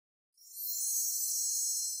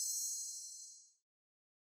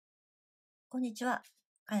こんにちは、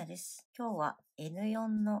かなです。今日は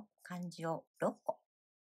N4 の漢字を6個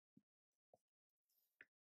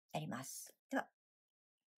やります。では、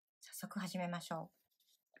早速始めましょ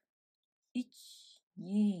う。1、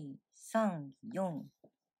2、3、4、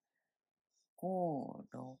5、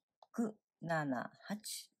6、7、8。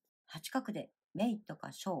8画でメイと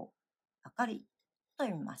かショー、明るいと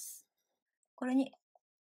読みます。これに、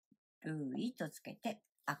ルイとつけて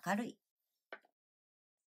明るい。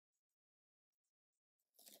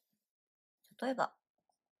例えば、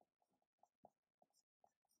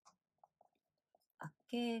明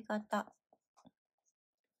け方、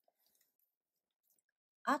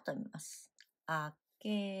あと読みます。明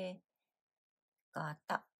け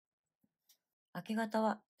方。明け方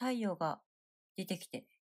は太陽が出てきて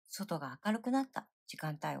外が明るくなった時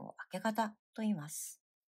間帯を明け方と言います。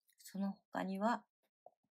その他には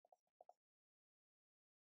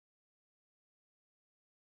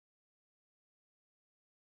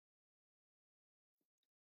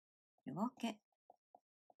夜明け。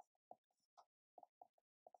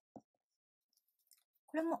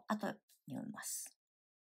これも後に読みます。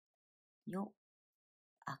夜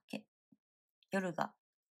明け。夜が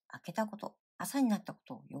明けたこと、朝になったこ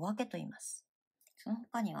とを夜明けと言います。その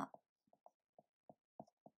他には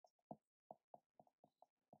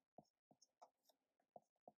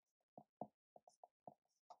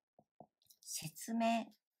説明。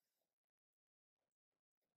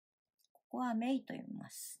ここはメイと読みま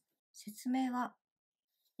す。説明は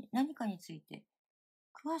何かについて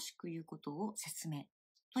詳しく言うことを説明と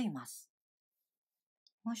言います。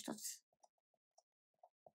もう一つ。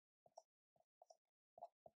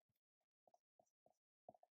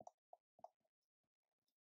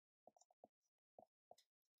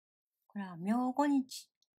これは明後日、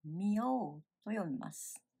見ようと読みま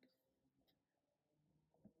す。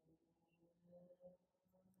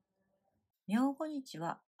明後日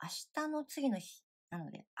は明日の次の日なの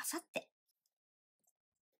で、あさって。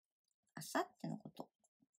あさってのこと。っ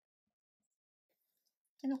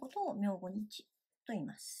てのことを明後日と言い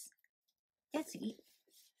ます。では次。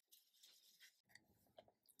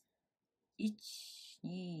1、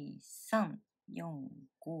2、3、4、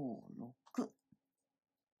5、6。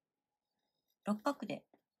6画で、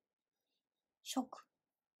色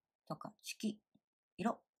とか色、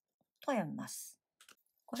色と読みます。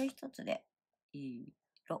これ一つで、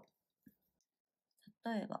色。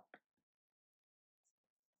例えば、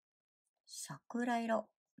桜色。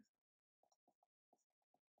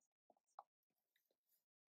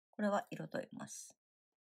これは色と言います。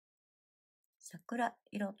桜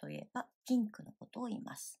色といえばピンクのことを言い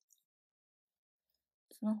ます。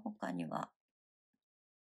その他には、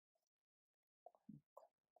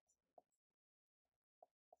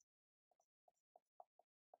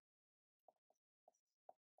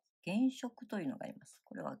原色というのがあります。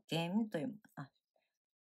これは原という、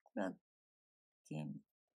これは原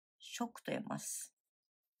色と言います。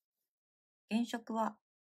原色は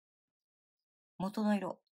元の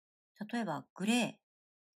色。例えばグレー。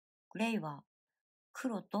グレーは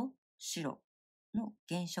黒と白の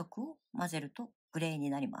原色を混ぜるとグレーに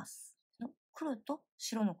なります。黒と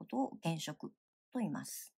白のことを原色と言いま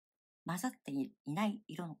す。混ざっていない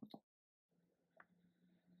色のこと。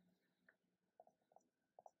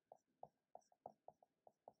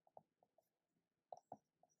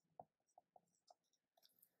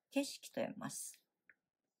景色と読みます。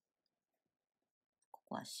こ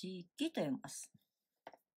こは四季と読みます。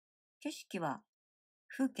景色は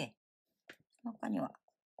風景。その他には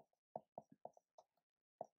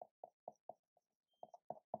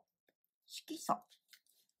色素。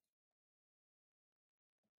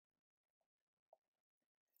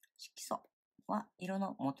色素は色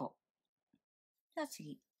の元。では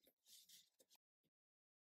次。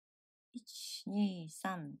1、2、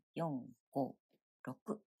3、4、5、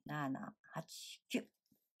6、7、8、9。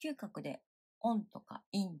9画で音とか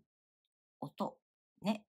音、音、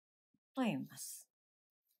ねと言います。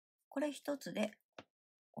これ一つで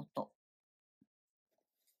音。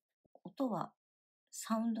音は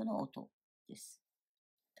サウンドの音です。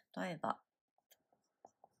例えば、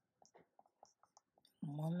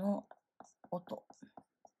物音。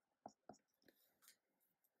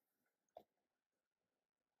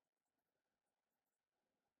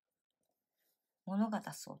物が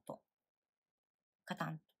出す音。カタ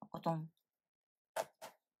ン、コトン。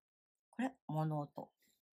これ、物音。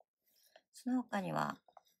その他には、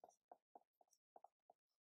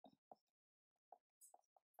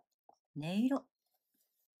音色。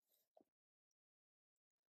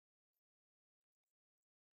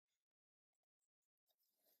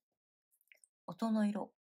音の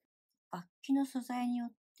色。楽器の素材によ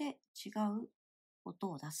っって違う音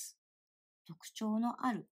を出す特徴の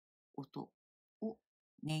ある音を音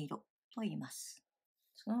色と言います。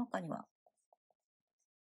その他には、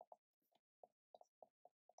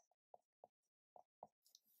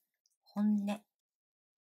本音、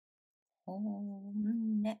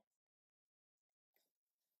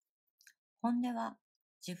本音は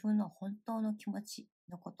自分の本当の気持ち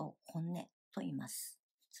のことを本音と言います。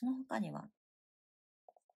その他には、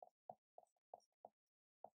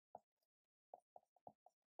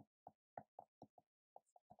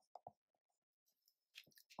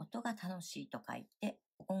音が楽しいと書いて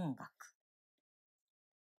音楽。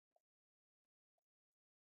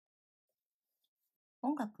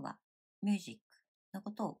音楽はミュージックの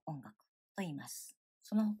ことを音楽と言います。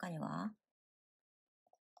その他には、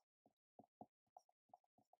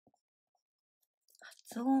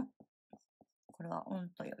発音。これは音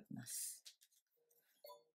と呼びます。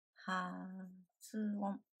発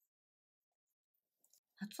音。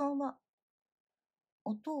発音は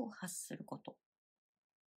音を発すること。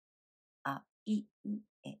あ、い、う、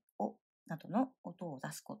え、おなどの音を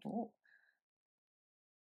出すことを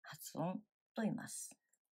発音と言います。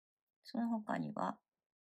その他には、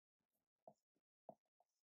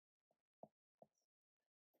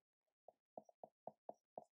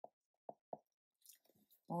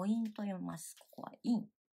母音と読みます。ここは陰、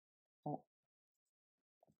お、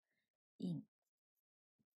陰。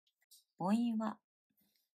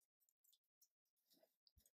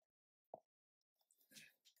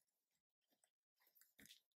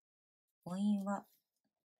母音は、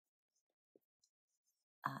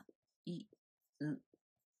あ、い、う、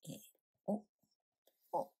え、お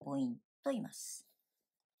を母音と言います。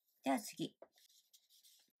では次。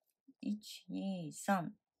1、2、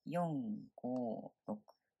3、4、5、6、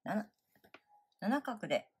7。7画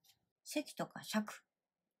で、赤とか尺、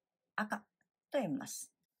赤と読みま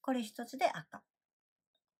す。これ一つで赤。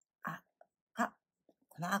赤。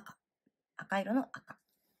この赤。赤色の赤。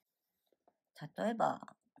例えば、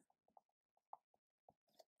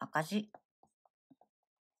赤字。こ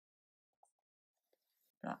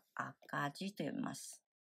れは赤字と読みます。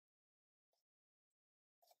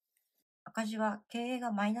赤字は経営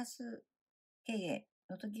がマイナス経営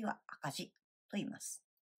の時は赤字と言います。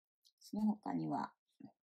その他には、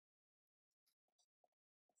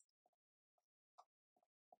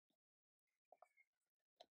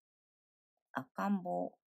赤ん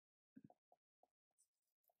坊。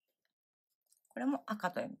これも赤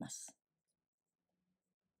と読みます。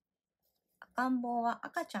赤ん坊は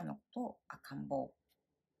赤ちゃんのことを赤ん坊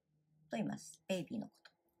と言います。ベイビーのこ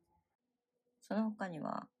と。その他に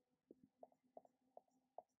は、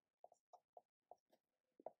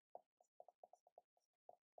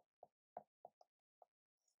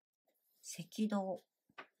赤道。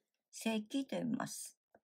赤と読みます。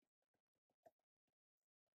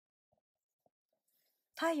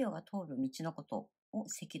太陽が通る道のことを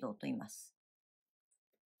赤道と言います。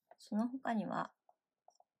その他には、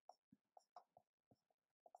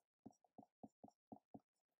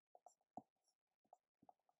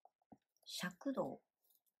赤道。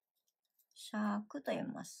尺と読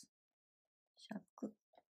みます。尺。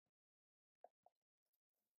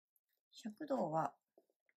赤道は、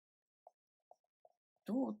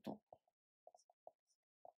銅と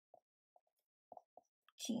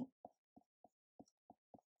金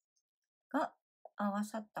が合わ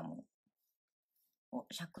さったものを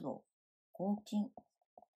赤道。合金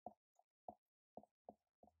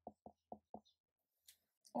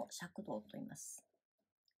を赤道と言います。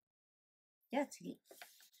では次。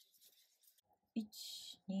1、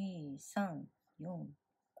2、3、4、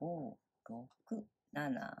5、6、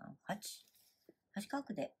7、8。8画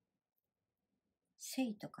で、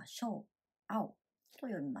青とか小、青と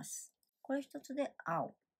読みます。これ一つで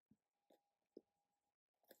青。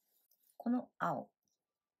この青。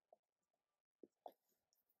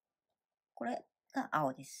これが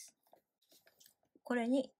青です。これ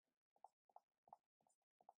に、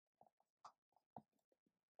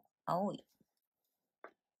青い。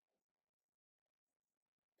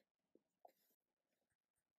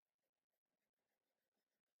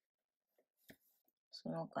そ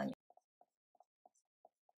の他に、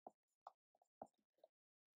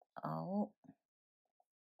青、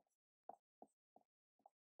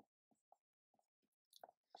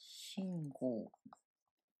信号。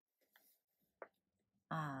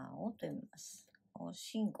青と読みます。青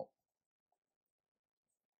信号。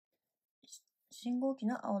信号機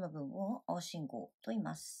の青の部分を青信号と言い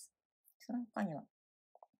ます。その他には、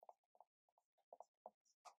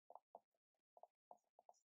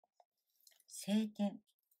晴天。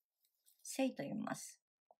晴と読みます。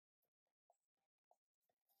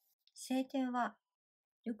晴天は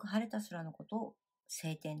よく晴れた空のことを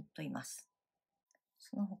晴天と言います。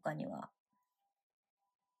その他には、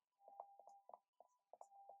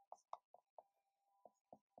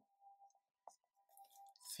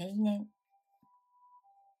青年。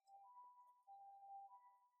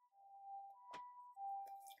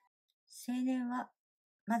青年は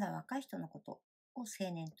まだ若い人のことを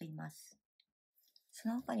青年と言います。そ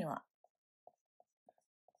の他には、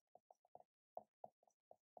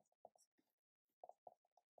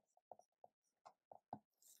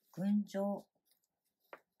群青。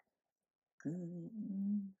群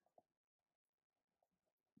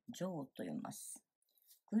青と言います。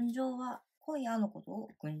群青は濃い青のことを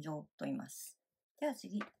群青と言います。では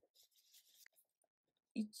次。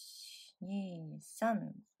1、2、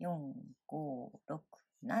3、4、5、6、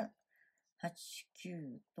7、8、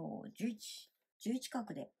9と11。11画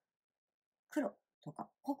で黒と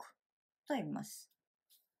か濃くと言います。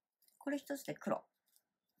これ一つで黒。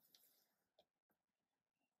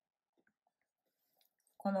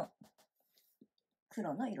この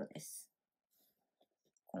黒の色です。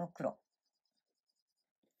この黒。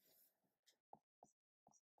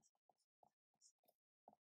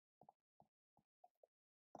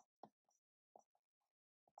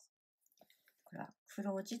これは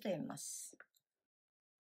黒字と言います。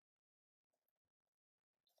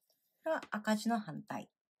これは赤字の反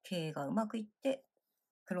対。経営がうまくいって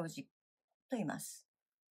黒字と言います。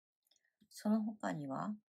その他に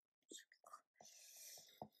は、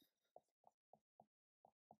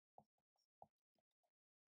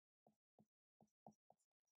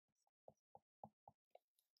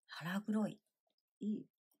腹黒い。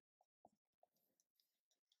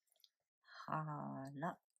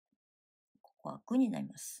腹。ここは具になり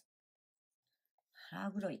ます。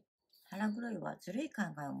腹黒い。腹黒いはずるい考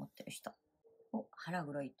えを持っている人を腹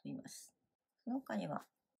黒いと言います。その他には、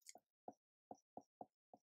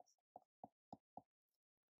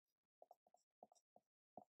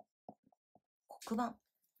黒板。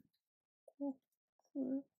黒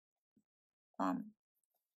板。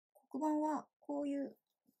黒板はこういう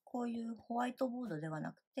ホワイトボードでは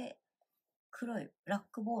なくて、黒いブラッ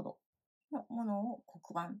クボードのものを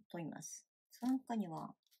黒板と言います。その他に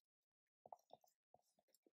は、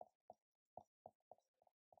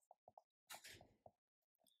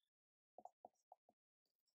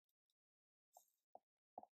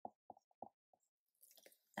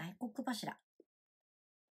大黒柱。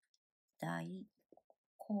大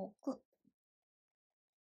黒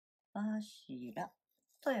柱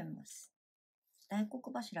と読みます。大黒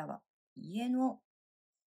柱は家の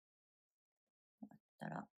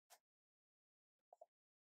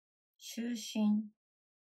中心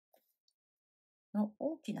の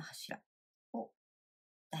大きな柱を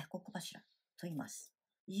大黒柱と言います。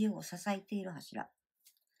家を支えている柱。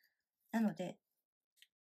なので、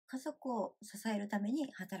家族を支えるため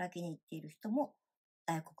に働きに行っている人も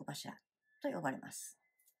大黒柱と呼ばれます。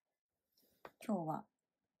今日は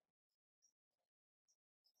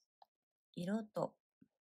色と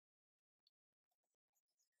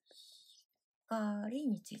光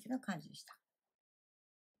についての漢字でした。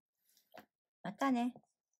またね。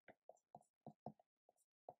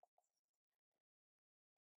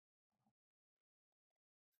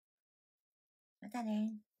また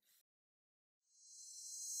ね。